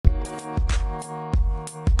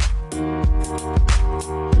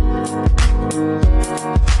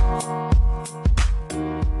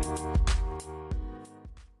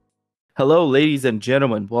Hello, ladies and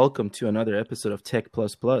gentlemen. Welcome to another episode of Tech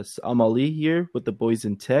Plus Plus. I'm Ali here with the boys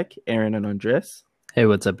in tech, Aaron and Andres. Hey,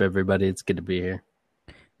 what's up, everybody? It's good to be here.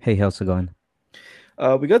 Hey, how's it going?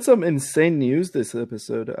 We got some insane news this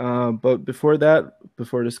episode. But before that,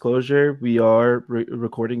 before disclosure, we are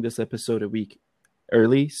recording this episode a week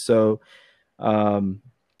early. So um,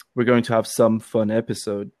 we're going to have some fun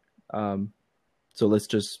episode. So let's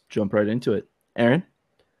just jump right into it. Aaron?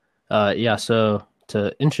 So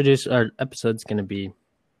to introduce our episode's going to be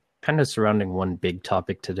kind of surrounding one big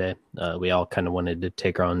topic today. We all kind of wanted to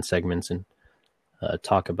take our own segments and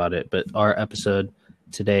talk about it. But our episode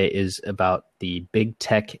today is about the big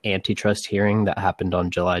tech antitrust hearing that happened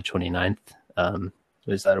on July 29th.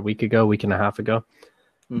 Was that a week and a half ago?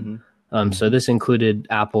 Mm-hmm. So this included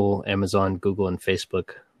Apple, Amazon, Google, and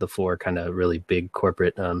Facebook, the four kind of really big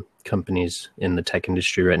corporate companies in the tech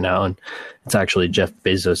industry right now. And it's actually Jeff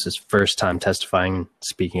Bezos' first time testifying and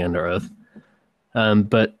speaking under oath.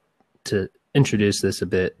 But to introduce this a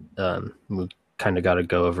bit, we kind of got to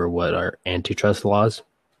go over what are antitrust laws.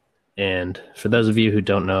 And for those of you who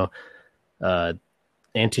don't know,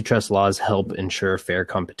 antitrust laws help ensure fair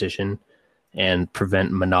competition and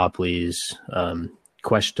prevent monopolies,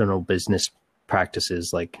 questionable business practices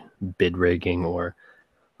like bid rigging or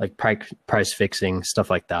like price fixing, stuff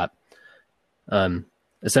like that.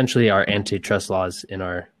 Essentially, our antitrust laws in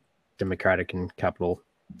our democratic and capital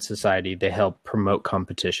society, they help promote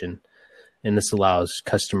competition. And this allows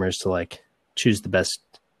customers to like choose the best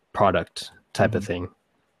product type of thing,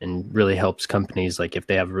 and really helps companies. Like if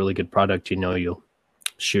they have a really good product, you'll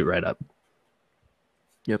shoot right up.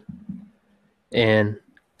 Yep. And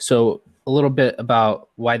so a little bit about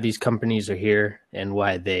why these companies are here and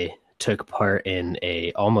why they took part in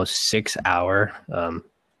a almost 6-hour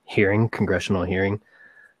congressional hearing.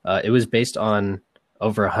 It was based on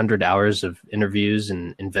over 100 hours of interviews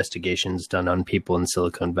and investigations done on people in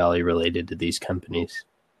Silicon Valley related to these companies.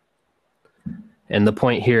 And the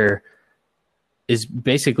point here is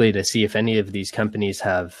basically to see if any of these companies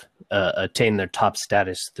have attained their top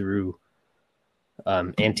status through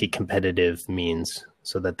anti-competitive means,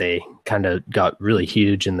 so that they kind of got really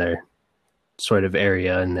huge in their sort of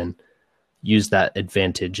area and then use that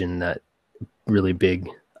advantage in that really big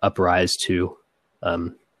uprise to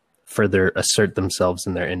further assert themselves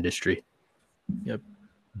in their industry. Yep.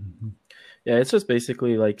 Yeah, it's just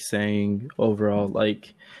basically like saying overall,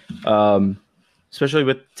 like, especially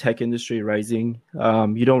with tech industry rising,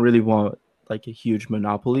 you don't really want like a huge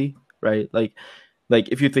monopoly, right? Like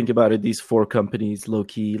if you think about it, these four companies low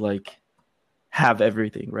key like have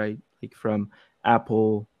everything, right? Like from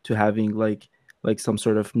Apple to having like some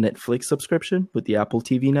sort of Netflix subscription with the Apple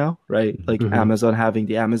TV now, right? Like Amazon having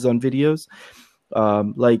the Amazon videos.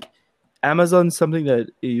 Like Amazon's something that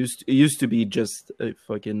it used to be just a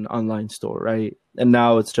fucking online store, right? And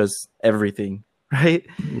now it's just everything, right?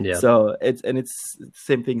 Yeah. So it's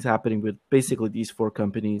same things happening with basically these four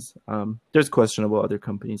companies. There's questionable other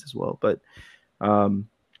companies as well, but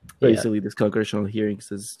basically this congressional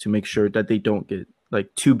hearings is to make sure that they don't get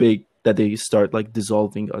like too big, that they start like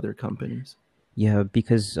dissolving other companies. Yeah,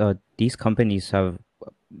 because these companies have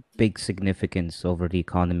big significance over the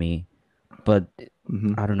economy, but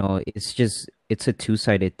I don't know. It's a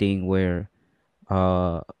two-sided thing where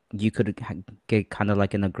you could get kind of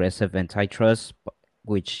like an aggressive antitrust,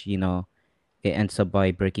 which it ends up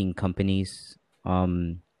by breaking companies.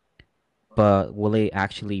 But will it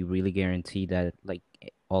actually really guarantee that like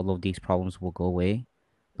all of these problems will go away?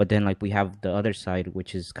 But then like we have the other side,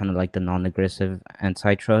 which is kind of like the non-aggressive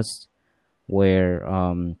antitrust, where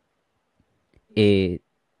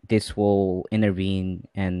this will intervene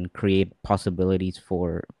and create possibilities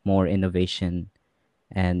for more innovation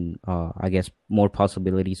and I guess more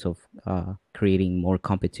possibilities of creating more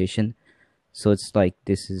competition. So it's like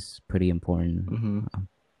this is pretty important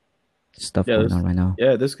stuff going on right now.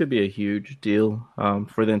 Yeah, this could be a huge deal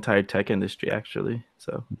for the entire tech industry, actually.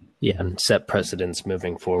 So yeah, and set precedents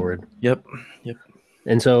moving forward. Yep.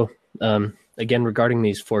 And so again, regarding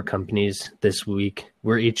these four companies this week,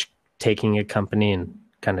 we're each taking a company and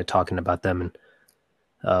kind of talking about them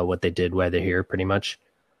and what they did, why they're here, pretty much.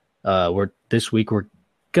 This week we're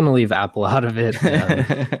gonna leave Apple out of it.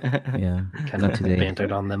 Yeah, kind of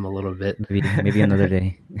bantered on them a little bit. Maybe another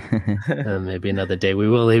day. Maybe another day. We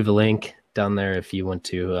will leave a link down there if you want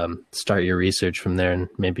to start your research from there and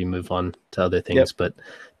maybe move on to other things. Yep. But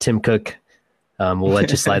Tim Cook, we'll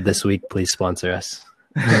let you slide this week. Please sponsor us.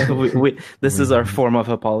 This is our form of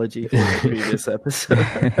apology for the previous episode.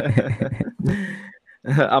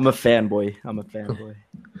 I'm a fanboy.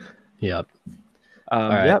 Yep.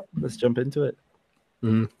 Yep. Let's jump into it.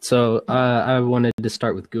 So I wanted to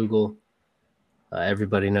start with Google.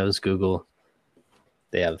 Everybody knows Google.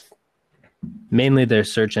 They have mainly their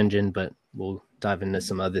search engine, but we'll dive into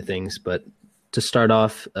some other things. But to start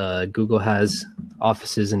off, Google has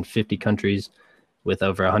offices in 50 countries with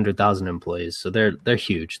over 100,000 employees. So they're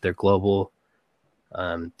huge. They're global.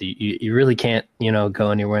 You really can't,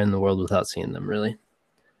 go anywhere in the world without seeing them, really.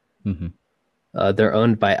 They're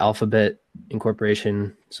owned by Alphabet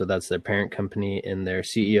Incorporation, so that's their parent company, and their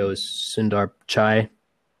CEO is Sundar Pichai.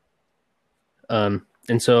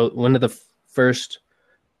 And so one of the first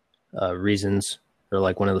reasons, or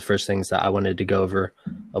like one of the first things that I wanted to go over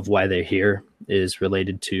of why they're here is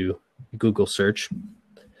related to Google search.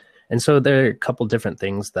 And so there are a couple different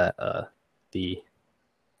things that the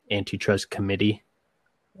antitrust committee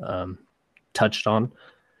touched on.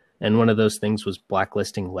 And one of those things was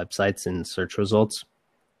blacklisting websites in search results.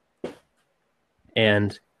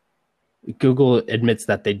 And Google admits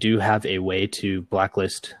that they do have a way to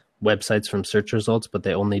blacklist websites from search results, but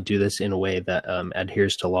they only do this in a way that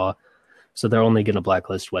adheres to law. So they're only going to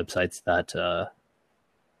blacklist websites that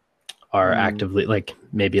are actively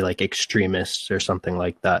maybe extremists or something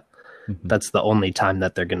like that. That's the only time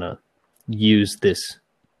that they're going to use this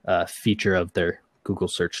feature of their Google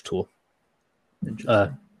search tool.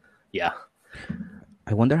 Yeah.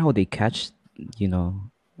 I wonder how they catch,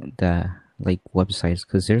 the websites,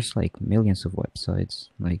 because there's millions of websites.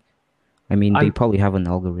 They probably have an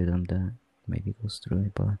algorithm that maybe goes through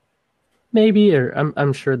it, but maybe, or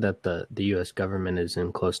I'm sure that the U.S. government is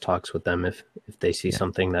in close talks with them if they see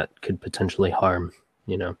something that could potentially harm,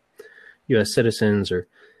 U.S. citizens or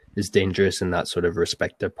is dangerous in that sort of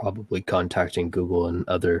respect. They're probably contacting Google and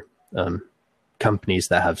other companies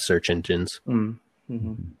that have search engines.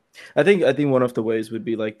 I think one of the ways would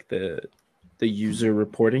be the user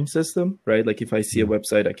reporting system, right? Like if I see a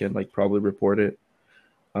website, I can probably report it,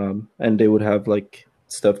 and they would have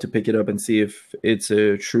stuff to pick it up and see if it's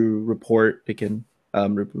a true report. They can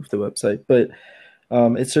remove the website, but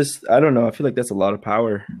it's just, I don't know. I feel like that's a lot of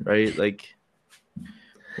power, right?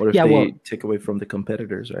 What if they take away from the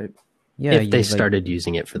competitors, right? Yeah, if they started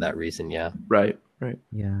using it for that reason, right.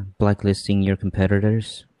 Yeah, blacklisting your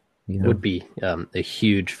competitors. It would be a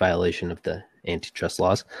huge violation of the antitrust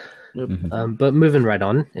laws. Yep. But moving right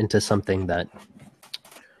on into something that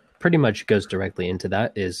pretty much goes directly into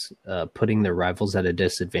that is putting their rivals at a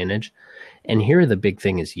disadvantage. And here the big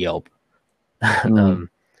thing is Yelp.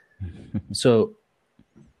 So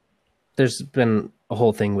there's been a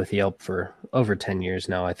whole thing with Yelp for over 10 years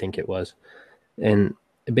now, I think it was. And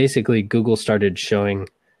basically Google started showing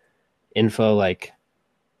info like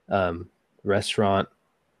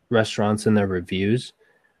restaurants and their reviews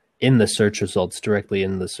in the search results, directly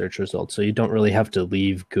in the search results. So you don't really have to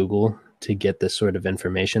leave Google to get this sort of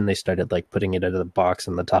information. They started putting it at the box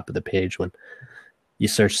on the top of the page when you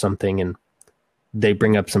search something, and they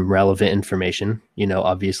bring up some relevant information,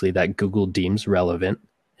 obviously that Google deems relevant,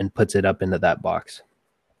 and puts it up into that box.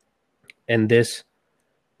 And this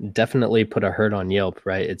definitely put a hurt on Yelp,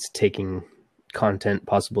 right? It's taking content,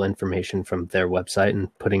 possible information from their website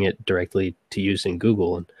and putting it directly to use in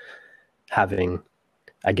Google and having,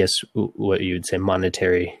 I guess, what you would say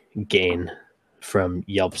monetary gain from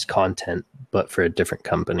Yelp's content, but for a different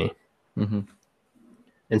company.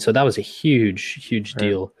 And so that was a huge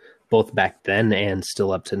deal, both back then and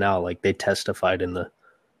still up to now. They testified in the,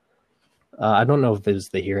 I don't know if it was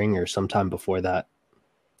the hearing or sometime before that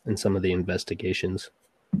in some of the investigations.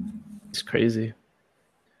 It's crazy.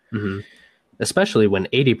 Especially when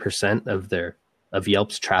 80% of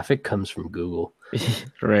Yelp's traffic comes from Google.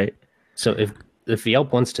 Right. So if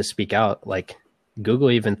Yelp wants to speak out,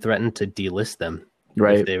 Google even threatened to delist them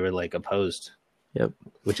if they were opposed. Yep.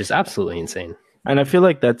 Which is absolutely insane. And I feel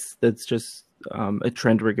like that's just a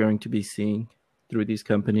trend we're going to be seeing through these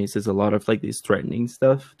companies, is a lot of these threatening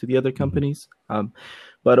stuff to the other companies.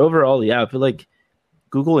 But overall, I feel like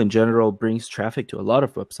Google in general brings traffic to a lot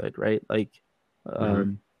of websites, right? I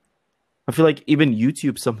feel like even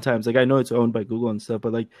YouTube sometimes, I know it's owned by Google and stuff,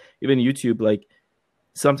 but even YouTube,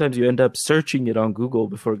 sometimes you end up searching it on Google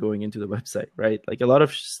before going into the website, right? A lot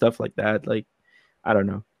of stuff like that. I don't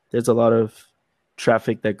know. There's a lot of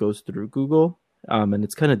traffic that goes through Google, and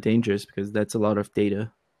it's kind of dangerous because that's a lot of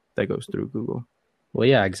data that goes through Google. Well,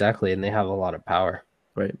 yeah, exactly. And they have a lot of power.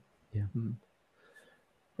 Right. Yeah.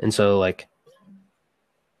 And so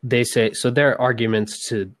they say, so their arguments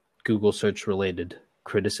to Google search related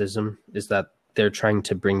criticism is that they're trying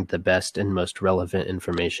to bring the best and most relevant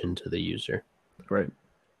information to the user. Right.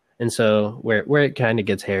 And so where it kind of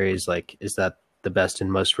gets hairy is is that the best and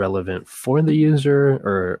most relevant for the user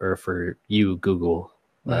or for you, Google?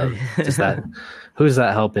 Who's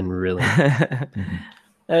that helping really?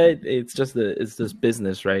 It's just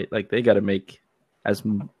business, right? Like they got to make as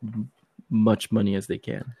much money as they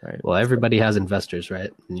can, right? Well, everybody has investors,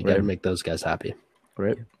 right? And you got to make those guys happy.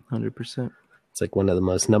 Right. 100%. It's like one of the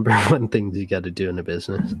most number one things you got to do in a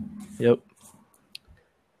business. Yep.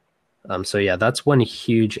 So yeah, that's one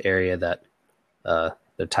huge area that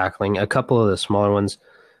they're tackling. A couple of the smaller ones,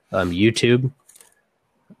 YouTube.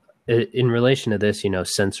 In relation to this,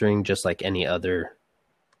 censoring, just like any other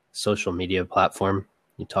social media platform,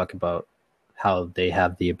 you talk about how they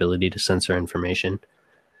have the ability to censor information.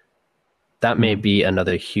 That may be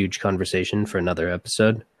another huge conversation for another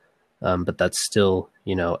episode, but that's still,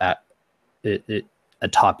 a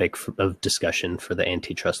topic of discussion for the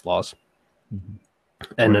antitrust laws. Mm-hmm.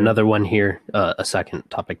 And another one here, a second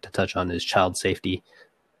topic to touch on is child safety.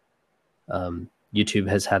 YouTube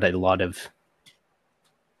has had a lot of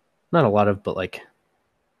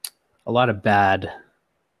bad,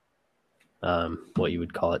 what you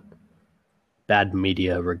would call it, bad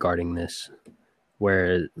media regarding this,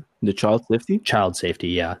 where the child safety,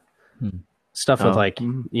 yeah. Stuff with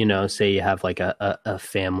say you have like a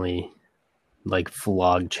family like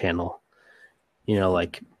vlog channel,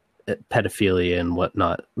 like pedophilia and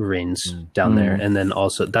whatnot reigns down there. And then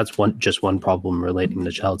also that's just one problem relating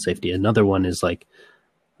to child safety. Another one is like,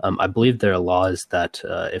 I believe there are laws that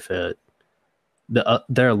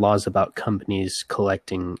there are laws about companies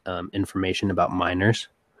collecting information about minors.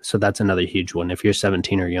 So that's another huge one. If you're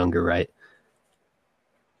 17 or younger, right?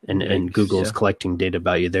 And Google's collecting data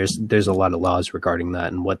about you. There's a lot of laws regarding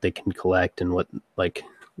that and what they can collect and what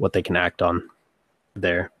they can act on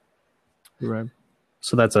there. Right.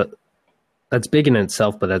 So that's big in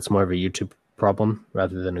itself, but that's more of a YouTube problem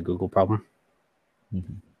rather than a Google problem.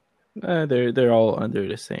 Mm-hmm. They're all under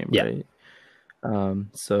the same, right?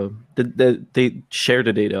 So they share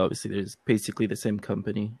the data. Obviously, there's basically the same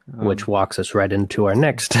company, which walks us right into our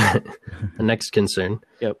next concern,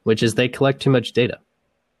 which is they collect too much data.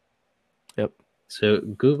 Yep. So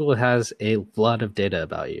Google has a lot of data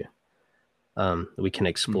about you. We can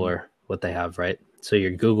explore what they have, right? So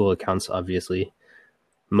your Google accounts, obviously,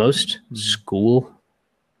 most schools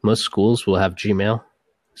will have Gmail,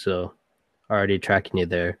 so already tracking you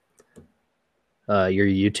there. Your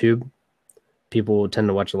YouTube, people tend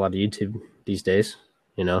to watch a lot of YouTube these days,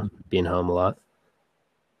 being home a lot.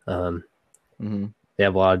 They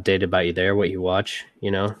have a lot of data about you there, what you watch,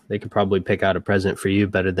 they could probably pick out a present for you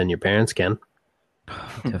better than your parents can.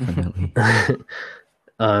 Definitely.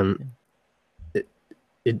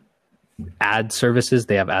 Ad services,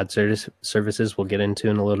 they have ad services we'll get into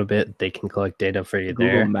in a little bit. They can collect data for you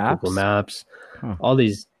there. Google Maps. All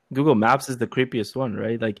these. Google Maps is the creepiest one,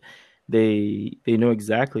 right? Like they know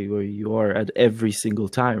exactly where you are at every single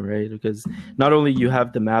time, right? Because not only you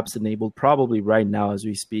have the maps enabled probably right now as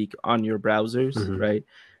we speak on your browsers, right?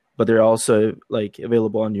 But they're also like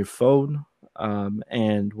available on your phone,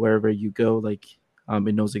 and wherever you go, like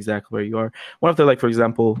it knows exactly where you are. One of the, like, for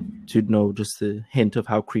example, to know just a hint of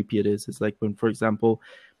how creepy it is like when, for example,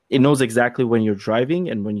 it knows exactly when you're driving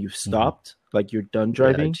and when you've stopped, like you're done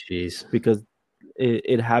driving, because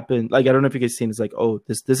it happened. Like, I don't know if you guys seen, it's like, oh,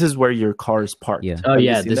 this is where your car is parked. Yeah. Oh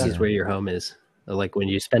yeah, this is where your home is. Like when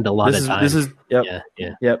you spend a lot of time. Yep.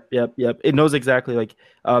 It knows exactly, like,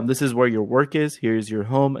 this is where your work is. Here's your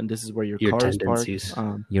home, and this is where your car is parked.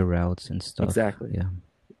 Your routes and stuff. Exactly. Yeah.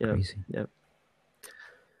 Crazy. Yep.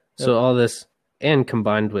 So all this, and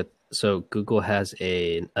combined with, so Google has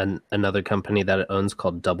another company that it owns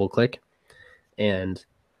called DoubleClick, and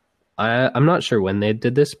I'm not sure when they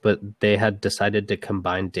did this, but they had decided to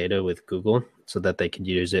combine data with Google so that they could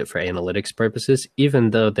use it for analytics purposes,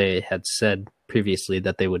 even though they had said previously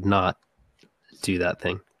that they would not do that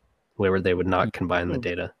thing, where they would not combine the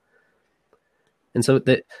data. And so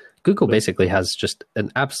Google basically has just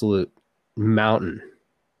an absolute mountain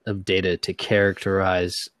of data to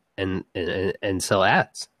characterize and sell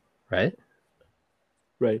ads, right?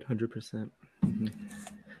 Right, 100%.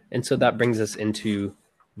 And so that brings us into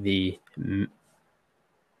the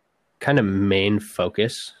kind of main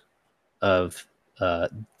focus of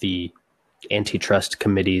the antitrust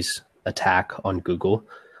committee's attack on Google,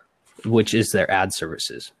 which is their ad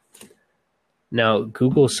services. Now,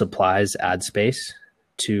 Google supplies ad space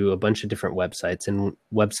to a bunch of different websites, and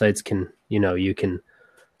websites can, you can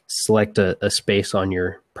select a space on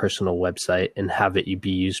your personal website and have it be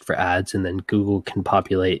used for ads, and then Google can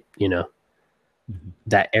populate,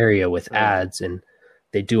 that area with ads, and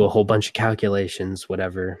they do a whole bunch of calculations,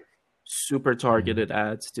 whatever. Super targeted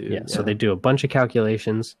ads too. Yeah, so they do a bunch of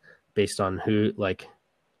calculations based on who, like,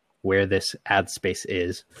 where this ad space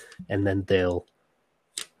is, and then they'll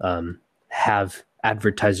have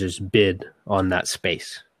advertisers bid on that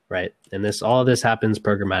space, right? And all this happens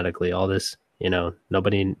programmatically. All this,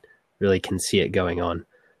 nobody really can see it going on.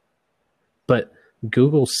 But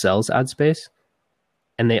Google sells ad space,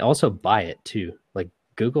 and they also buy it too. Like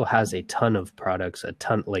Google has a ton of products,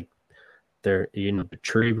 like their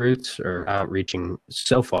Tree Roots are outreaching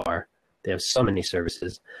so far. They have so many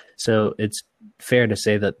services. So it's fair to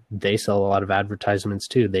say that they sell a lot of advertisements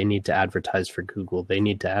too. They need to advertise for Google. They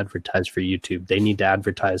need to advertise for YouTube. They need to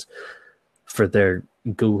advertise for their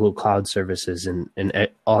Google Cloud services and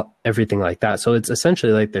everything like that. So it's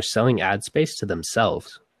essentially like they're selling ad space to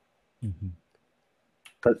themselves. Mm-hmm.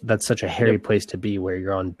 But that's such a hairy place to be, where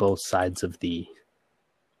you're on both sides of the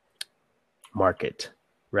market,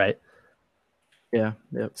 right? Yeah.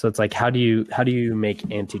 So it's like, how do you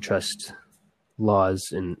make antitrust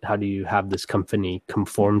laws, and how do you have this company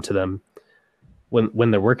conform to them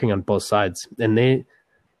when they're working on both sides? And they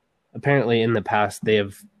apparently in the past, they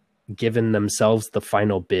have given themselves the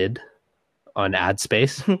final bid on ad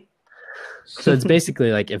space. So it's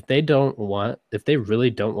basically like, if they really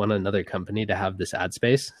don't want another company to have this ad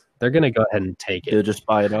space, they're going to go ahead and take it. They'll just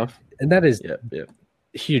buy it off. And that is a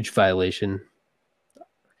huge violation,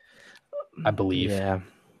 I believe.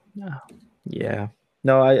 Yeah.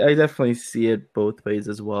 No, I definitely see it both ways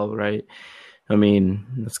as well, right? I mean,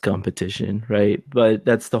 it's competition, right? But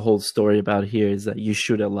that's the whole story about here, is that you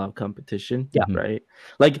should allow competition, right?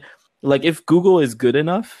 Like if Google is good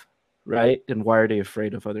enough, right, then why are they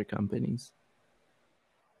afraid of other companies?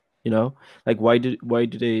 Like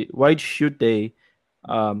why should they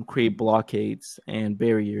create blockades and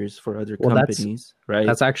barriers for other companies, right?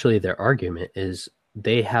 That's actually their argument, is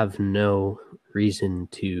they have no reason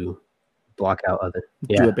to block out other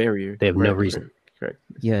do a barrier. They have no reason. Correct.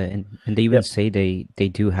 Yeah, and they even say they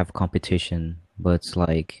do have competition, but it's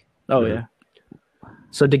like,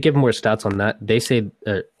 So to give more stats on that, they say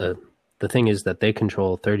the thing is that they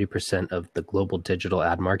control 30% of the global digital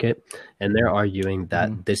ad market, and they're arguing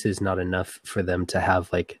that this is not enough for them to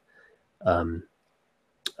have like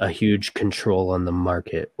a huge control on the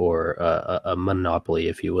market, or a monopoly,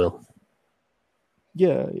 if you will.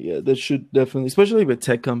 Yeah, that should definitely, especially with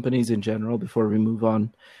tech companies in general, before we move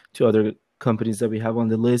on to other companies that we have on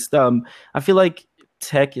the list. I feel like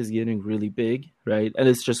tech is getting really big, right? And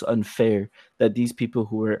it's just unfair that these people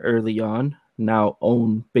who were early on now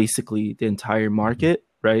own basically the entire market,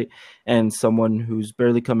 right? And someone who's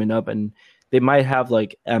barely coming up, and they might have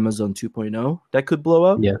like Amazon 2.0 that could blow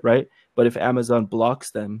up, right? But if Amazon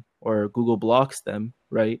blocks them or Google blocks them,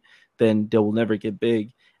 right, then they will never get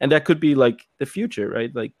big. And that could be like the future,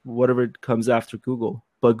 right? Like whatever comes after Google.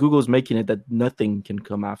 But Google's making it that nothing can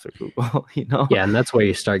come after Google, Yeah, and that's where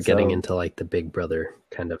you start getting into like the Big Brother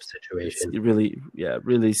kind of situation.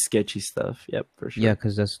 Really sketchy stuff. Yep, for sure. Yeah,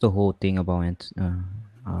 because that's the whole thing about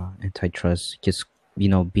antitrust. Just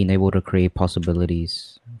being able to create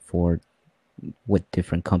possibilities with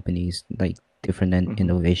different companies, like different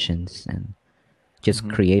innovations, and just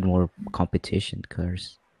create more competition.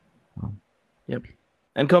 Because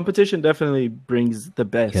And competition definitely brings the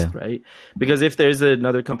best, right? Because if there's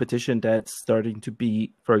another competition that's starting to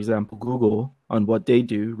beat, for example, Google on what they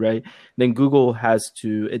do, right, then Google has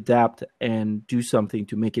to adapt and do something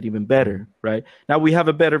to make it even better, right? Now we have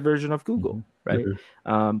a better version of Google, right?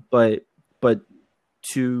 But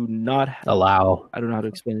to not allow, I don't know how to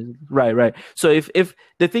explain it. Right. So if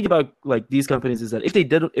the thing about like these companies is that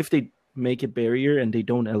if they make a barrier and they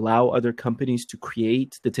don't allow other companies to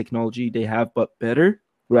create the technology they have but better,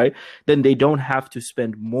 right, then they don't have to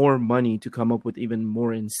spend more money to come up with even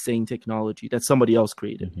more insane technology that somebody else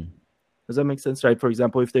created. Does that make sense? Right? For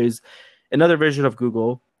example, if there's another version of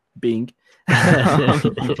Google, Bing,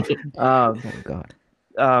 oh god,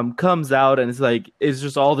 comes out, and it's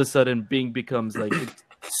just all of a sudden Bing becomes like a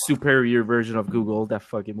superior version of Google, that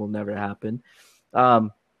fucking will never happen.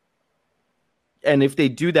 And if they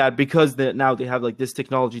do that, because now they have like this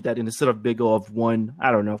technology that instead of big O of 1, I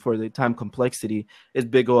don't know, for the time complexity, is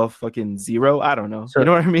big O of fucking 0. I don't know. So, you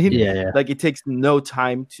know what I mean? Yeah. Like it takes no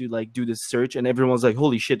time to like do this search, and everyone's like,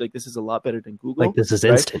 holy shit, like this is a lot better than Google. Like this is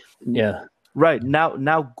instant. Yeah. Right.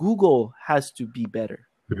 Now Google has to be better.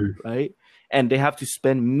 Right. And they have to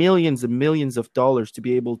spend millions and millions of dollars to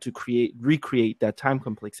be able to recreate that time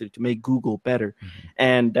complexity to make Google better.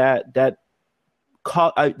 And I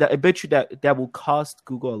bet you that will cost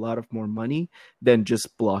Google a lot of more money than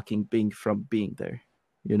just blocking Bing from being there,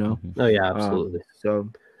 Oh yeah, absolutely. So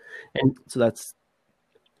that's,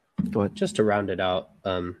 go ahead. Just to round it out,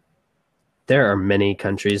 there are many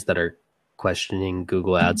countries that are questioning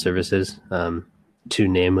Google ad services, two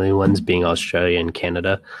namely ones being Australia and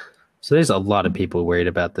Canada. So there's a lot of people worried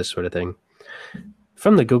about this sort of thing.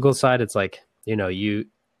 from the Google side, it's like,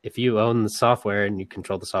 if you own the software and you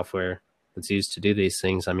control the software that's used to do these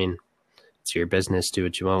things, I mean, it's your business, do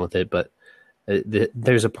what you want with it. But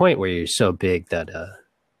there's a point where you're so big that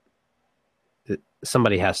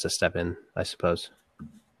somebody has to step in, I suppose.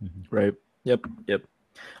 Right. Yep.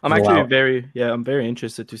 I'm actually I'm very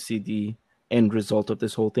interested to see the end result of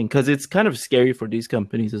this whole thing, because it's kind of scary for these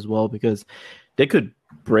companies as well, because they could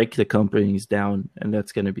break the companies down, and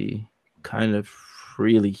that's going to be kind of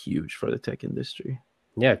really huge for the tech industry.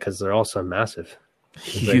 Yeah, because they're also massive.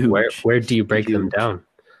 Huge. Like, where do you break them down?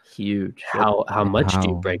 Huge. How much do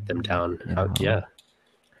you break them down? Yeah.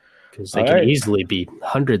 Because they can easily be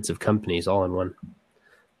hundreds of companies all in one.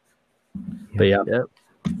 But yeah.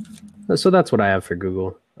 So that's what I have for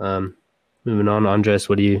Google. Moving on, Andres,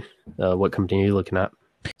 what company are you looking at?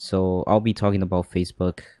 So I'll be talking about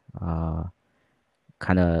Facebook.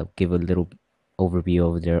 Kind of give a little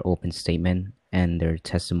overview of their open statement and their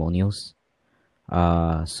testimonials.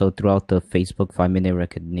 So throughout the Facebook 5-minute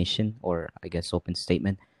recognition, or I guess open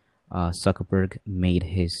statement, Zuckerberg made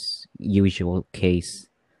his usual case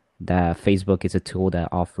that Facebook is a tool that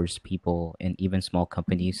offers people and even small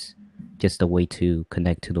companies just a way to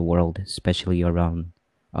connect to the world, especially around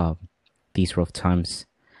these rough times.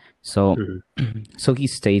 So, so he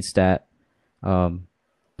states that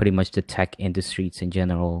pretty much the tech industries in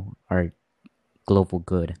general are global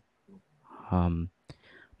good.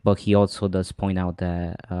 But he also does point out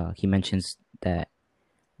that he mentions that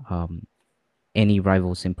any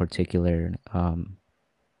rivals in particular,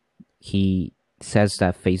 he says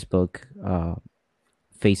that Facebook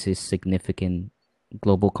faces significant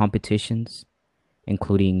global competitions,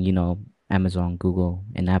 including, Amazon, Google,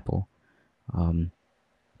 and Apple.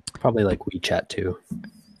 Probably like WeChat too.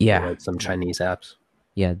 Yeah. Like some Chinese apps.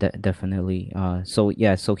 Yeah, definitely. So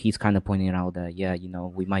he's kind of pointing out that,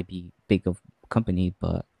 we might be big of company,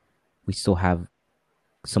 but we still have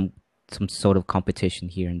some sort of competition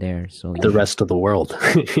here and there. So the rest of the world.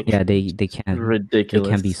 Yeah, they can't. Ridiculous.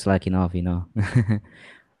 They can't be slacking off,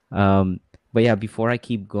 But yeah, before I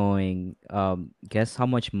keep going, guess how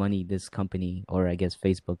much money this company, or I guess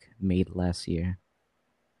Facebook, made last year?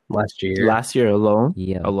 Last year alone?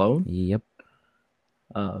 Yeah. Alone? Yep.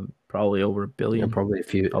 Probably over $1 billion. Yeah, probably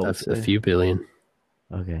a few billion.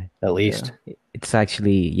 Okay. At least. Yeah. It's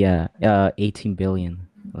actually 18 billion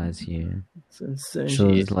last year. It's insane. So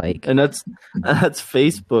it's like, and that's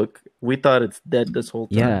Facebook. We thought it's dead this whole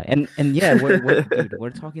time. Yeah, and yeah, we're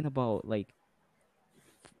talking about like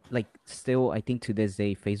still, I think to this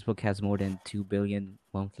day, Facebook has more than 2 billion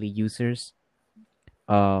monthly users.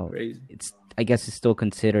 Crazy. I guess it's still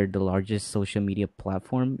considered the largest social media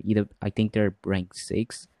platform. I think they're ranked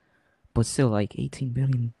 6, but still like $18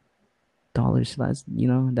 billion last.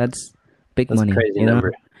 That's big money. That's a crazy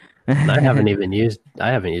number. I haven't used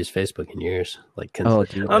Facebook in years. Like,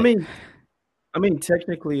 dude. I mean,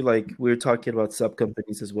 technically, like we're talking about sub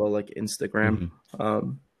companies as well, like Instagram.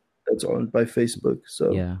 That's owned by Facebook.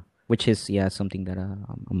 So yeah, which is something that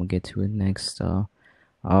I'm gonna get to it next.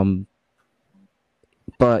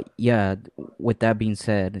 But yeah, with that being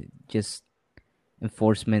said, just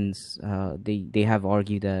enforcements. They have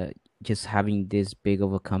argued that just having this big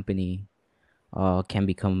of a company can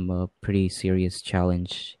become a pretty serious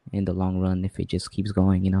challenge in the long run if it just keeps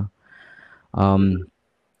going.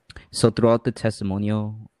 So throughout the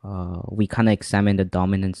testimonial, we kind of examined the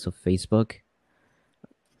dominance of Facebook.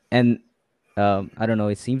 And I don't know,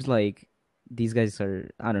 it seems like these guys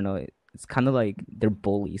are, I don't know, it's kind of like they're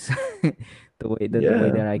bullies, the way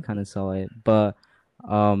that I kind of saw it. But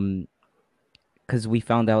because we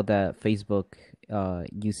found out that Facebook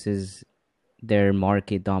uses their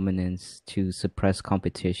market dominance to suppress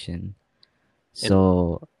competition.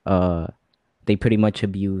 So they pretty much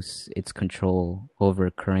abuse its control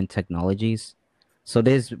over current technologies. So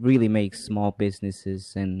this really makes small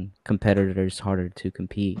businesses and competitors harder to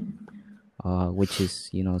compete, which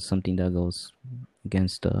is, something that goes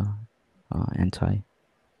against the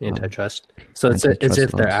antitrust. So it's as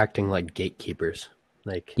if they're acting like gatekeepers,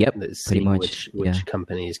 like pretty much which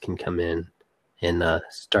companies can come in and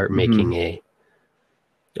start making a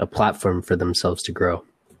platform for themselves to grow.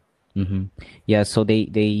 Yeah, so they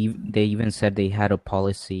even said they had a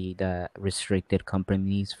policy that restricted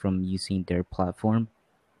companies from using their platform.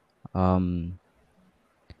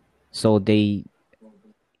 So they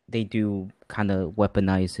do kind of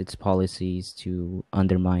weaponize its policies to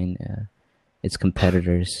undermine its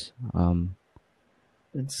competitors.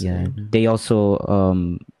 Yeah, they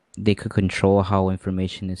also they could control how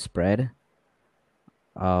information is spread.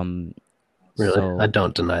 Really, I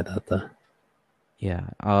don't deny that though. Yeah.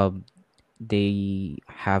 they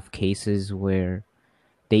have cases where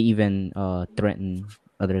they even threaten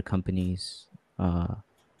other companies.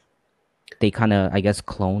 They kind of, I guess,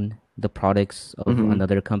 clone the products of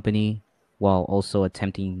another company while also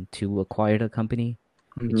attempting to acquire the company,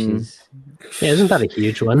 which is isn't that a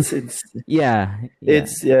huge one? yeah.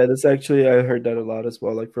 That's actually, I heard that a lot as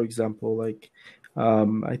well. Like, for example, like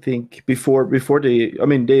I think before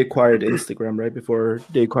they acquired Instagram, right? Before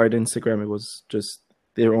they acquired Instagram, it was just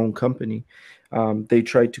their own company. They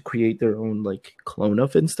tried to create their own like clone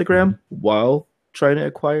of Instagram while trying to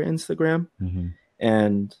acquire Instagram,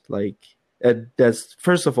 and like that's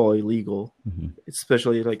first of all illegal,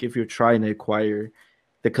 especially like if you're trying to acquire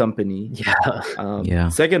the company.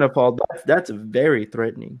 Second of all, that's very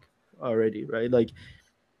threatening already, right? Like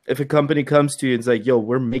if a company comes to you and it's like, yo,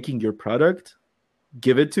 we're making your product,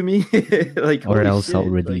 give it to me. Like, or else shit. I'll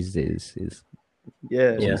release this.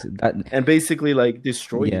 And basically like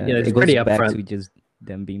destroy you. Yeah, it's it goes pretty back upfront. to just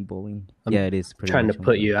them being bullying. I'm it is pretty trying to much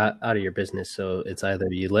put you out of your business, so it's either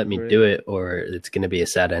you let me do it or it's going to be a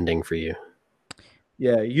sad ending for you.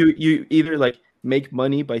 Yeah, you either like make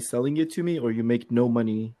money by selling it to me, or you make no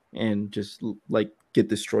money and just like get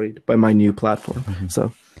destroyed by my new platform.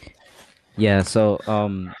 So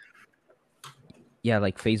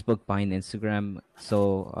like Facebook buying Instagram.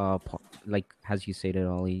 So like as you said,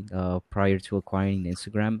 Ollie, prior to acquiring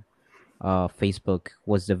Instagram, Facebook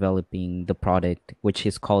was developing the product, which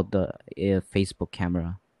is called the Facebook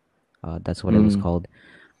camera. That's what it was called.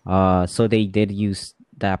 So they did use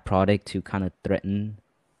that product to kind of threaten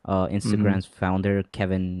Instagram's founder,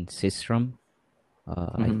 Kevin Systrom.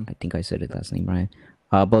 I think I said his last name right.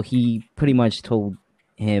 But he pretty much told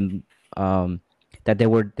him that they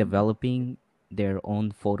were developing their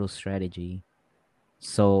own photo strategy.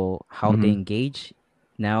 So how they engage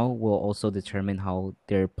now will also determine how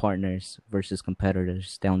their partners versus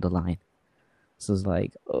competitors down the line. So it's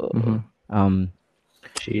like,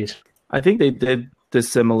 jeez. I think they did the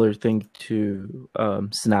similar thing to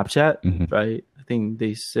Snapchat, right? I think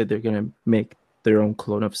they said they're gonna make their own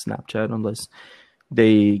clone of Snapchat unless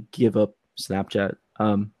they give up Snapchat.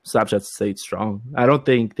 Snapchat stayed strong. I don't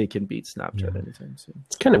think they can beat Snapchat anytime soon.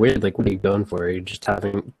 It's kind of weird. Like, what are you going for? Are you just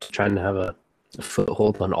trying to have a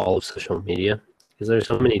foothold on all of social media? Because there's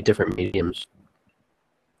so many different mediums.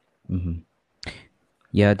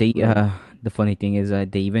 Yeah, they the funny thing is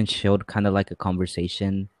that they even showed kind of like a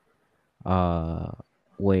conversation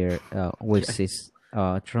where with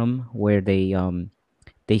Systrom, where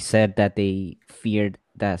they said that they feared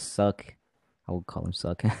that Suck, I would call him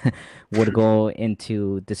Suck, would go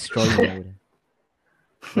into destroy mode.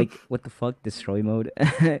 Like, what the fuck, destroy mode?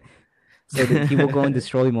 So he will go in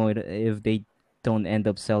destroy mode if they don't end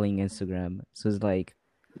up selling Instagram. So it's like,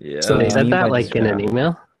 so they said that like in an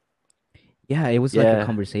email. Yeah, it was like a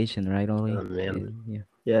conversation, right, Ollie? Oh man.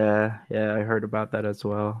 Yeah, I heard about that as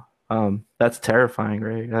well. That's terrifying,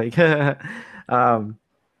 right? Like, I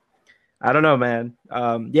don't know, man.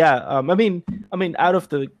 I mean, out of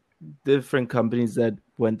the different companies that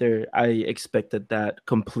went there, I expected that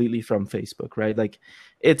completely from Facebook, right? Like,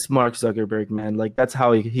 it's Mark Zuckerberg, man. Like, that's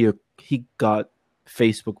how he got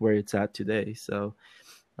Facebook where it's at today. So,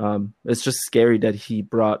 it's just scary that he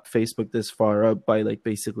brought Facebook this far up by like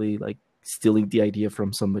basically like stealing the idea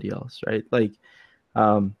from somebody else, right? Like,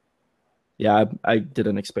 I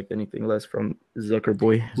didn't expect anything less from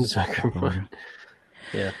Zuckerboy.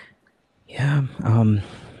 Yeah.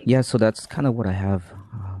 So that's kind of what I have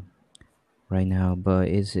right now. But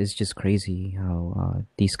it's just crazy how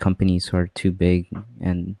these companies are too big,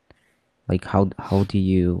 and like how do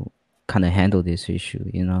you kind of handle this issue,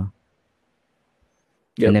 you know?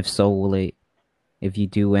 Yep. And if so, if you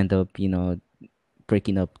do end up,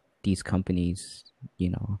 breaking up these companies,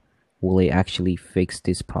 will it actually fix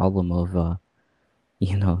this problem of,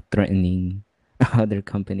 threatening other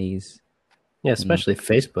companies? Yeah, especially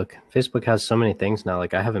Facebook. Facebook has so many things now.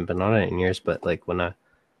 Like, I haven't been on it in years, but like when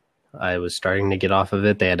I was starting to get off of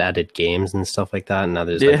it, they had added games and stuff like that. And now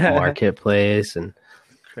there's like marketplace and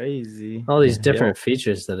crazy, all these different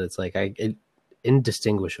features that it's like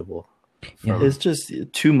indistinguishable. It's just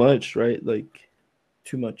too much, right? Like,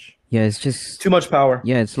 too much. Yeah, it's just too much power.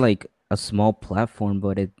 Yeah, it's like a small platform,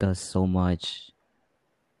 but it does so much.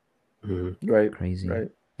 Right. Crazy. Right.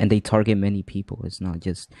 And they target many people. It's not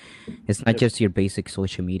just your basic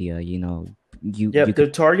social media, the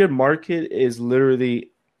target market is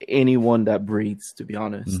literally anyone that breathes, to be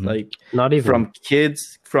honest. Like, not even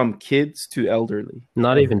from kids to elderly.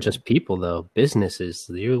 Not even just people though. Businesses.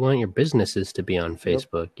 You want your businesses to be on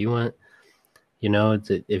Facebook. You want,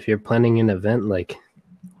 if you're planning an event, like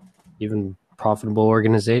even profitable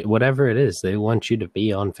organization, whatever it is, they want you to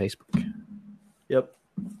be on Facebook. Yep.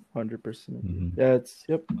 100%. Mhm. Yeah, it's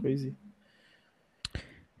crazy.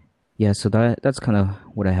 Yeah, so that's kind of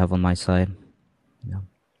what I have on my side. Yeah.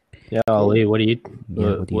 Yeah, Ali, what do you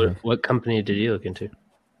Yeah, what do you have? what company did you look into?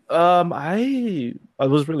 I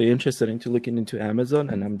was really interested into looking into Amazon,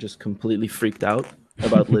 and I'm just completely freaked out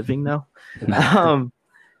about living now.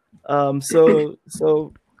 Um, so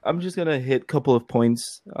I'm just gonna hit a couple of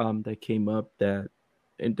points that came up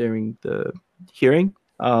during the hearing.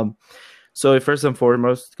 So first and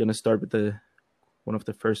foremost, gonna start with the one of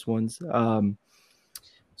the first ones.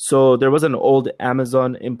 So there was an old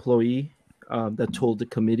Amazon employee that told the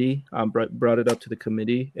committee, brought it up to the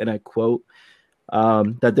committee, and I quote,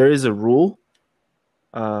 that there is a rule.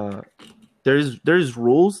 Uh, there's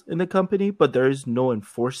rules in the company, but there is no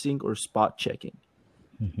enforcing or spot checking.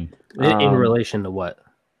 Mm-hmm. In relation to what?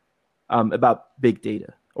 About big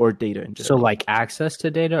data or data in So general. like access to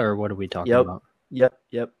data, or what are we talking Yep. about?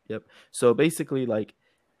 Yep. So basically, like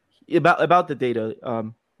about the data.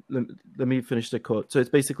 Let me finish the quote. So it's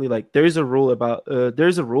basically like there's a rule about the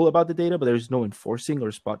data, but there's no enforcing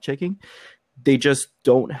or spot checking. They just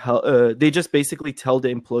don't help. They just basically tell the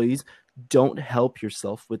employees, don't help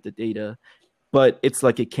yourself with the data, but it's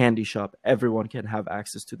like a candy shop. Everyone can have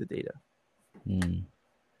access to the data. Mm.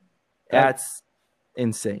 That's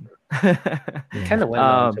insane. Kind of went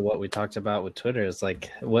on to what we talked about with Twitter. Is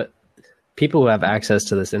like what people who have access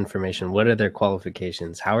to this information, what are their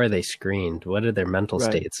qualifications? How are they screened? What are their mental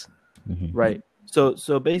states? Mm-hmm. Right.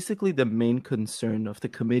 So basically, the main concern of the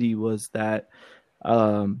committee was that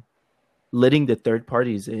letting the third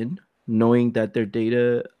parties in, knowing that their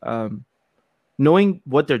data, knowing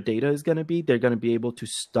what their data is going to be, they're going to be able to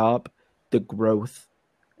stop the growth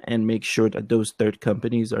and make sure that those third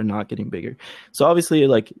companies are not getting bigger. So obviously,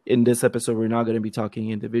 like in this episode, we're not going to be talking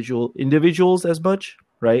individuals as much,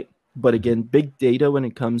 right? But again, big data when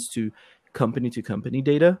it comes to company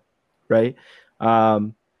data, right?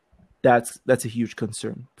 That's a huge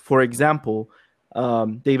concern. For example,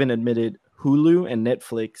 they even admitted Hulu and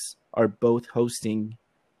Netflix are both hosting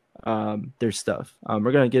their stuff.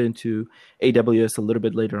 We're gonna get into AWS a little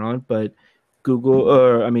bit later on, but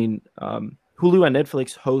Hulu and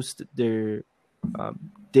Netflix host their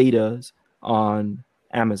data on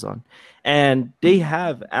Amazon, and they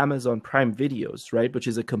have Amazon Prime Videos, right, which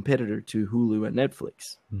is a competitor to Hulu and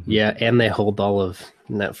Netflix. Yeah, and they hold all of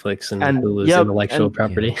Netflix and Hulu's intellectual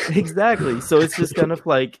property. Yeah, exactly. So it's just kind of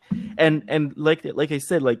like, and like I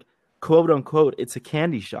said, like quote unquote, it's a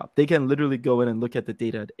candy shop. They can literally go in and look at the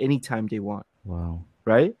data at any time they want. Wow.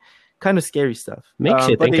 Right? Kind of scary stuff. Makes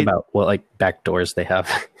you think about what like backdoors they have.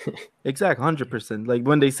 Exactly, 100%. Like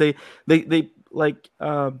when they say they like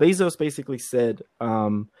Bezos basically said,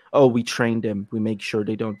 "Oh, we trained them. We make sure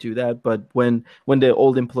they don't do that." But when the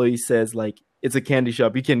old employee says like it's a candy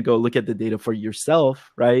shop, you can go look at the data for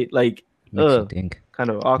yourself, right? Like, Makes you think. Kind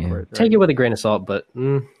of awkward. Yeah. Right? Take it with a grain of salt, but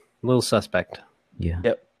a little suspect. Yeah.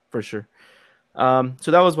 Yep, for sure. So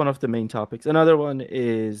that was one of the main topics. Another one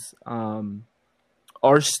is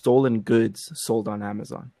are stolen goods sold on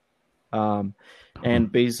Amazon?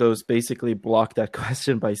 And Bezos basically blocked that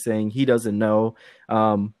question by saying he doesn't know.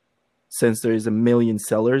 Since there's 1 million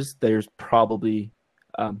sellers, there's probably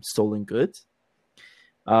stolen goods.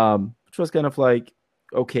 Which was kind of like,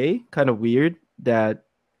 okay, kind of weird that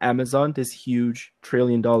Amazon, this huge $1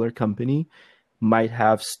 trillion company, might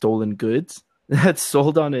have stolen goods that's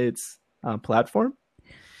sold on its platform.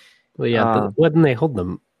 Well, yeah, wouldn't they hold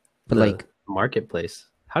them? But like marketplace,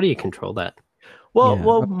 how do you control that?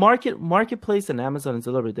 Well, marketplace and Amazon is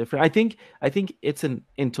a little bit different. I think it's an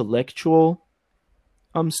intellectual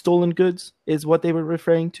stolen goods is what they were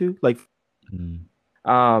referring to, like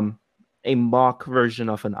a mock version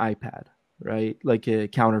of an iPad, right? Like a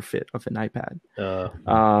counterfeit of an iPad.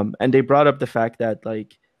 And they brought up the fact that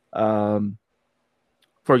like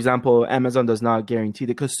for example, Amazon does not guarantee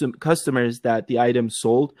the customers that the items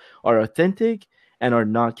sold are authentic and are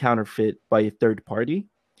not counterfeit by a third party,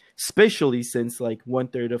 especially since like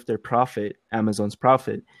 1/3 of their profit, Amazon's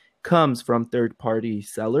profit, comes from third-party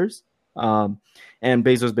sellers. And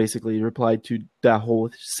Bezos basically replied to that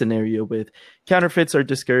whole scenario with counterfeits are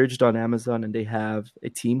discouraged on Amazon, and they have a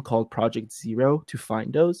team called Project Zero to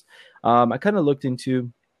find those. I kind of looked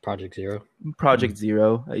into Project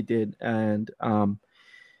Zero. I did, and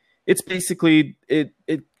it's basically it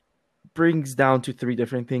brings down to 3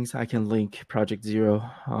 different things. I can link Project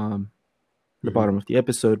Zero the bottom of the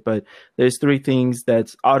episode, but there's 3 things: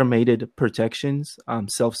 that's automated protections,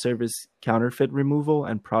 self-service counterfeit removal,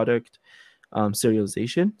 and product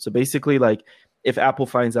serialization. So basically, like if Apple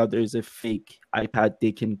finds out there's a fake iPad,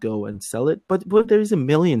 they can go and sell it. But there's 1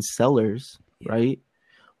 million sellers, right?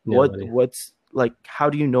 Yeah, like, how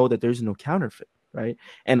do you know that there's no counterfeit, right?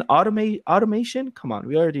 And automation, come on,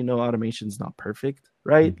 we already know automation's not perfect,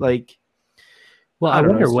 right? Like, well, I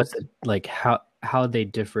wonder what just... like how they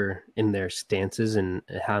differ in their stances and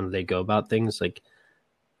how they go about things, like,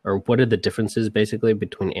 or what are the differences basically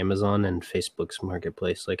between Amazon and Facebook's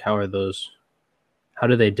marketplace? Like, how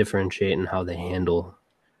do they differentiate and how they handle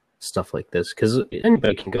stuff like this? Because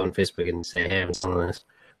anybody can go on Facebook and say, "Hey, I'm selling this."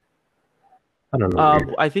 I don't know.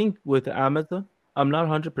 I think with Amazon, I'm not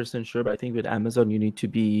 100% sure, but I think with Amazon, you need to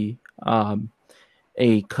be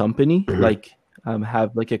a company, like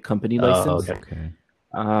have like a company license. Okay.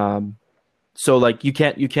 So like you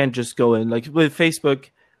can't just go in, like with Facebook.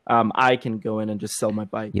 I can go in and just sell my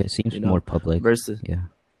bike. Yeah, it seems more public. Versus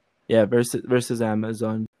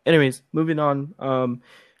Amazon. Anyways, moving on.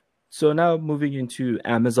 So now moving into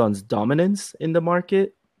Amazon's dominance in the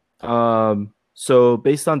market. So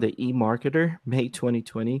based on the eMarketer, May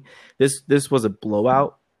 2020, this was a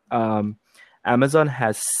blowout. Amazon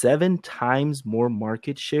has 7 times more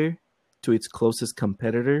market share to its closest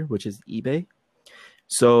competitor, which is eBay.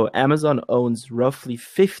 So Amazon owns roughly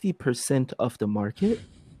 50% of the market.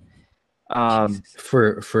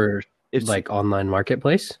 For it's like online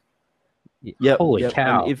marketplace. Yeah. Holy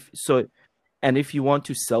cow! And if you want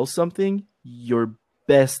to sell something, your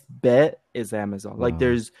best bet is Amazon. Wow. Like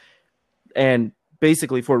and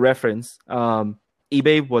basically for reference,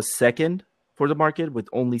 eBay was second for the market with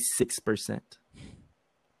only 6%.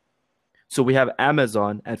 So we have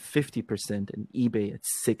Amazon at 50% and eBay at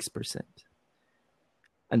 6%.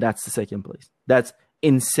 And that's the second place. That's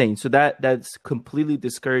insane. So that's completely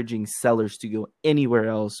discouraging sellers to go anywhere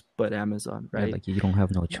else but Amazon, right? Yeah, like you don't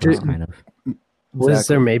have no choice, kind of. Was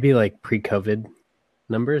there maybe like pre-COVID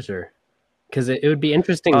numbers, or because it would be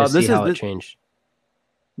interesting to see how it changed?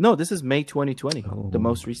 No, this is May 2020, the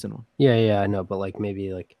most recent one. Yeah, I know, but like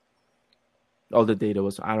maybe like all the data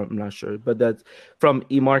was, I'm not sure, but that's from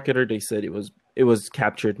eMarketer. They said it was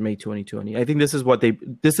captured May 2020. I think this is I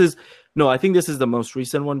think this is the most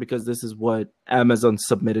recent one because this is what Amazon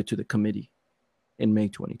submitted to the committee in May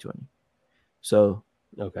 2020. So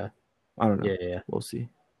okay, I don't know. Yeah, we'll see.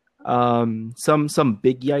 Some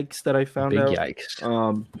big yikes that I found out. Big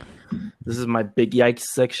yikes. This is my big yikes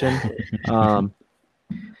section.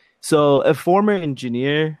 So a former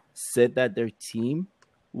engineer said that their team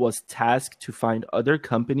was tasked to find other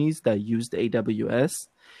companies that used AWS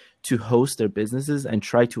to host their businesses and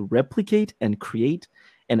try to replicate and create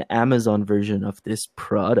an Amazon version of this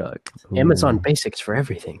product. Amazon basics for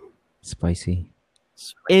everything. Spicy.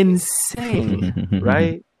 Insane,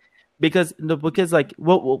 right? Because like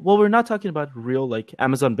we're not talking about real like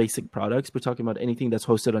Amazon basic products. We're talking about anything that's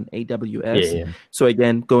hosted on AWS. Yeah. So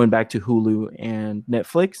again, going back to Hulu and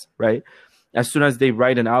Netflix, right? As soon as they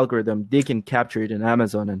write an algorithm, they can capture it in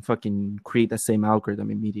Amazon and fucking create the same algorithm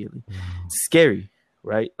immediately. It's scary,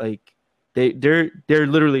 right? Like they're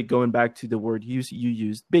literally going back to the word you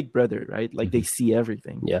used, Big Brother, right? Like they see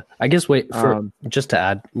everything. Yeah, I guess. Just to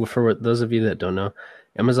add, for those of you that don't know,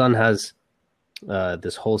 Amazon has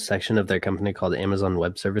this whole section of their company called Amazon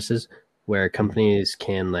Web Services, where companies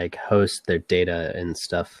can like host their data and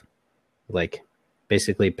stuff, like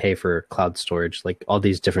basically pay for cloud storage, like all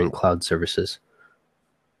these different cloud services.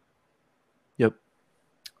 Yep,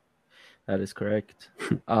 that is correct.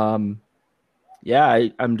 Yeah,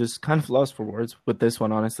 I'm just kind of lost for words with this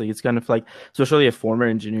one, honestly. It's kind of like, especially a former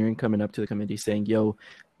engineering coming up to the committee saying, yo,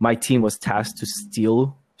 my team was tasked to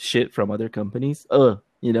steal shit from other companies.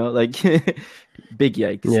 Like big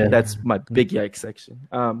yikes. Yeah. That's my big yikes section.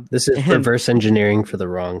 This is reverse engineering for the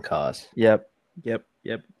wrong cause. Yep.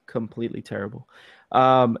 Completely terrible.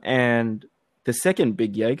 And the second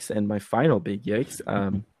big yikes and my final big yikes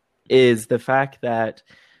is the fact that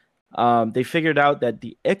they figured out that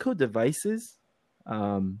the Echo devices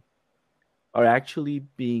are actually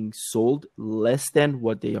being sold less than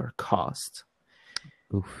what they are cost.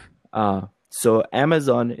 Oof. So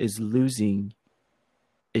Amazon is losing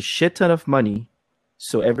a shit ton of money,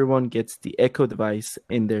 so everyone gets the Echo device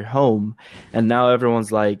in their home, and now everyone's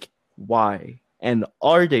like, why? And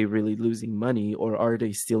are they really losing money, or are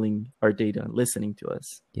they stealing our data and listening to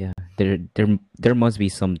us? Yeah, there must be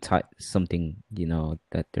something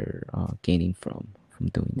that they're gaining from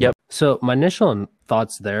doing. Yep. So my initial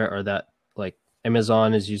thoughts there are that like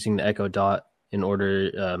Amazon is using the Echo Dot in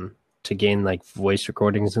order to gain like voice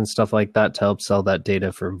recordings and stuff like that to help sell that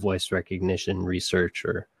data for voice recognition research,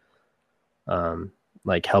 or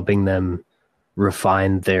like helping them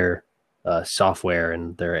refine their software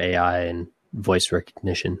and their AI and voice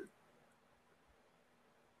recognition.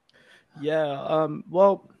 Yeah.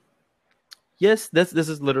 Well, yes, this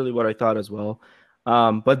is literally what I thought as well.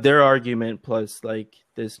 But their argument plus like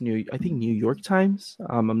this I think New York Times.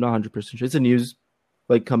 I'm not 100% sure. It's a news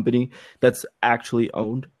like company that's actually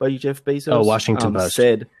owned by Jeff Bezos. Oh, Washington Post.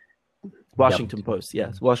 Said Washington Post.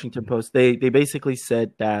 Yes, Washington Post. They basically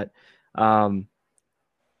said that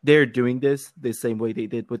they're doing this the same way they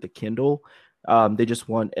did with the Kindle. They just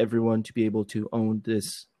want everyone to be able to own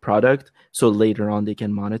this product, so later on they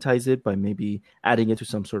can monetize it by maybe adding it to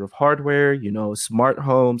some sort of hardware, smart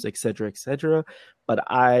homes, etc., etc. But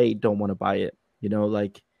I don't want to buy it,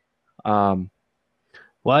 like,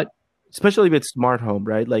 what? Especially with smart home,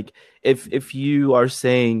 right? Like, if you are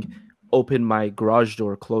saying open my garage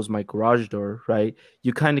door, close my garage door, right?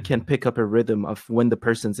 You kind of can pick up a rhythm of when the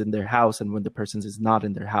person's in their house and when the person is not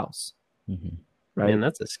in their house, right? Man,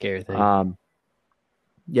 that's a scary thing.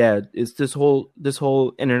 Yeah, it's this whole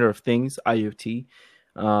Internet of Things, IoT.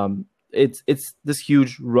 It's this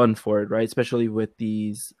huge run for it, right? Especially with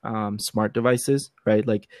these smart devices, right?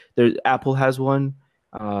 Like Apple has one,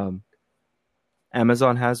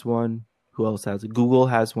 Amazon has one. Who else has it? Google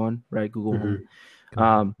has one, right? Google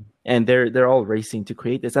Home. And they're all racing to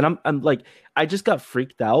create this, and I'm like, I just got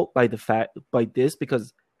freaked out by this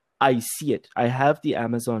because I see it. I have the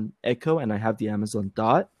Amazon Echo and I have the Amazon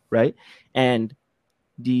Dot, right? And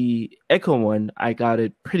the Echo one, I got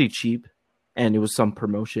it pretty cheap and it was some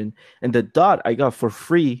promotion. And the Dot I got for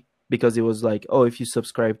free because it was like, oh, if you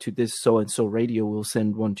subscribe to this so-and-so radio, we'll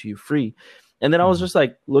send one to you free. And then I was just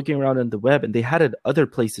like looking around on the web and they had it other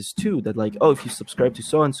places too that like, oh, if you subscribe to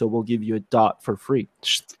so-and-so, we'll give you a Dot for free.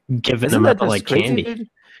 Just giving them up like candy. Dude?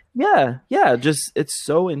 Yeah. Just, it's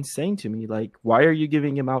so insane to me. Like, why are you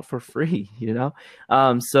giving him out for free?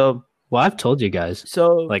 So, well, I've told you guys.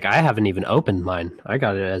 So, like, I haven't even opened mine. I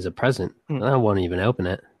got it as a present. I won't even open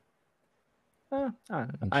it. I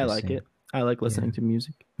like it. I like listening to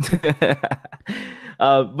music.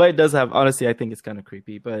 But it does have, honestly, I think it's kind of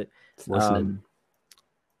creepy. But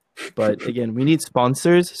but again, we need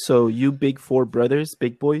sponsors. So you big four brothers,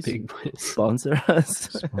 big boys, sponsor us.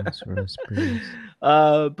 Sponsor us, please.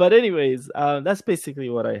 But anyways, that's basically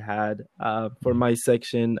what I had for my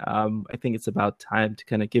section. I think it's about time to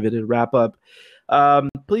kind of give it a wrap up.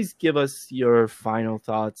 Please give us your final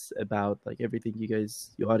thoughts about like everything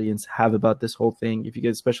your audience have about this whole thing. If you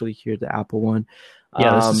guys especially hear the Apple one.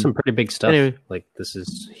 Yeah, this is some pretty big stuff. Anyway, like this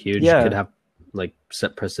is huge. Yeah. Could have like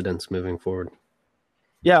set precedents moving forward.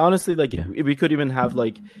 Yeah, honestly, like we could even have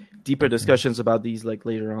like deeper discussions about these like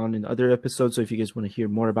later on in other episodes. So if you guys want to hear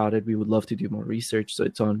more about it, we would love to do more research. So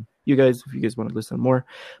it's on you guys if you guys want to listen more.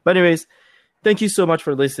 But anyways, thank you so much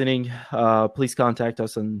for listening. Please contact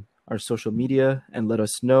us on our social media and let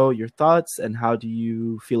us know your thoughts and how do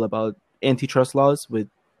you feel about antitrust laws with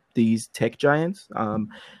these tech giants.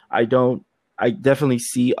 I definitely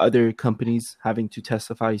see other companies having to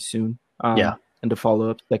testify soon. And the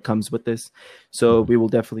follow-up that comes with this. So we will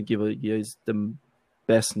definitely give you guys the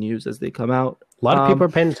best news as they come out. A lot of people are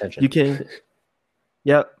paying attention. You can,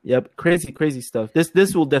 yep, crazy stuff.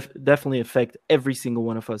 This will definitely affect every single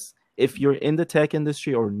one of us. If you're in the tech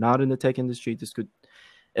industry or not in the tech industry, this could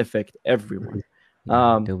affect everyone.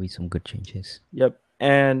 There'll be some good changes. Yep.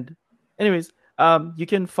 And anyways, you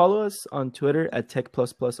can follow us on Twitter at Tech++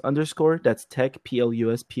 _. That's Tech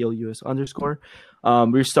PLUS _.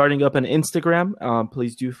 We're starting up an Instagram.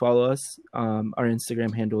 Please do follow us. Our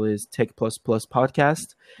Instagram handle is Tech++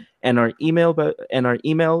 Podcast, and our email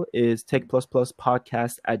is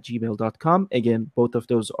techpluspodcast@gmail.com. Again, both of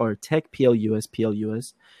those are Tech PLUS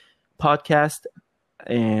Podcast.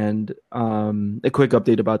 And a quick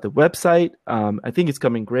update about the website. I think it's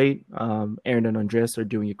coming great. Aaron and Andres are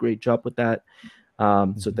doing a great job with that.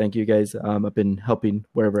 So thank you guys. I've been helping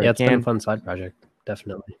wherever I can. It's been a fun side project,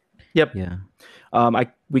 definitely. Yep. Yeah.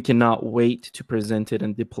 We cannot wait to present it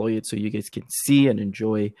and deploy it so you guys can see and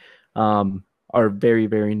enjoy our very,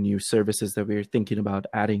 very new services that we're thinking about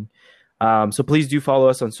adding. So please do follow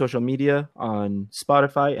us on social media, on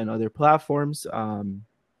Spotify and other platforms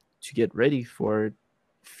to get ready for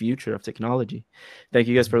future of technology. Thank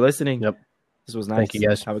you guys for listening. Yep. This was nice. Thank you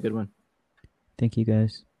guys. Have a good one. Thank you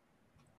guys.